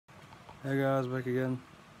Hey guys, back again.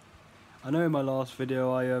 I know in my last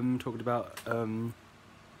video I talked about I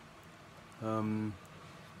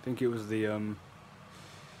think it was the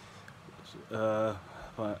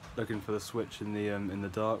looking for the switch in the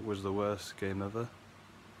dark was the worst game ever.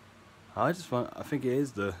 I think it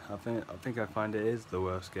is I find it is the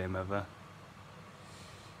worst game ever.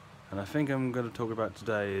 And I think I'm gonna talk about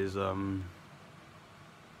today is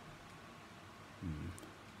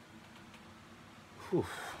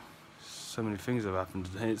so many things have happened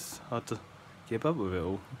today, it's hard to keep up with it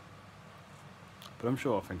all. But I'm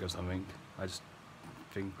sure I'll think of something. I just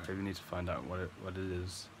think I need to find out what it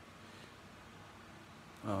is.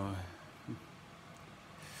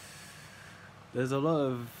 There's a lot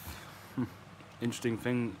of interesting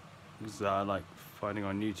things that I like finding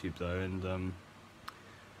on YouTube though, and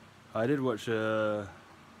I did watch an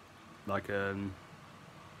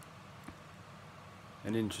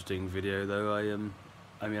interesting video though.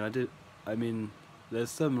 I mean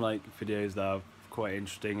there's some like videos that are quite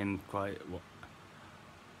interesting and quite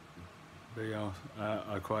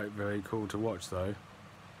are quite very cool to watch though.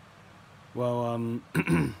 Well,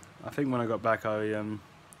 I think when I got back I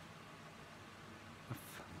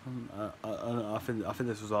think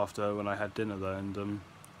this was after when I had dinner though, and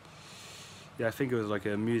yeah, I think it was like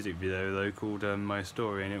a music video though called My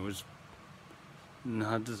Story, and it was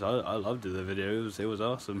I loved it, the video. It was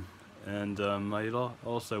awesome. And I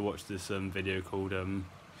also watched this video called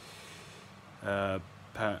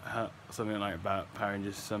something like about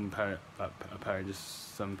some Power Rangers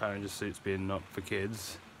suits being not for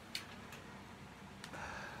kids.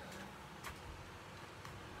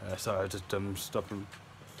 Sorry, I just stopping.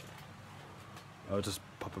 I was just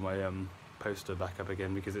popping my poster back up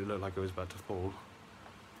again because it looked like it was about to fall.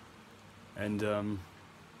 And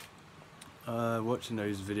watching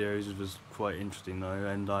those videos was quite interesting though,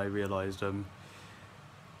 and I realised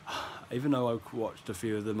even though I watched a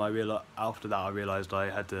few of them, after that I realised I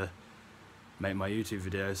had to make my YouTube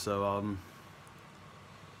video. So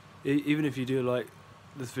even if you do like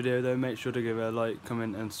this video though, make sure to give it a like,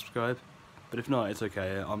 comment and subscribe. But if not, it's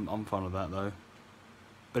okay. I'm fine with that though.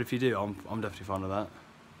 But if you do, I'm definitely fine with that.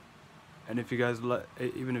 And if you guys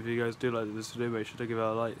even if you guys do like this video, make sure to give it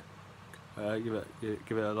a like. Give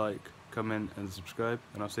it a like, comment and subscribe,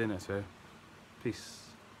 and I'll see you next video. Peace.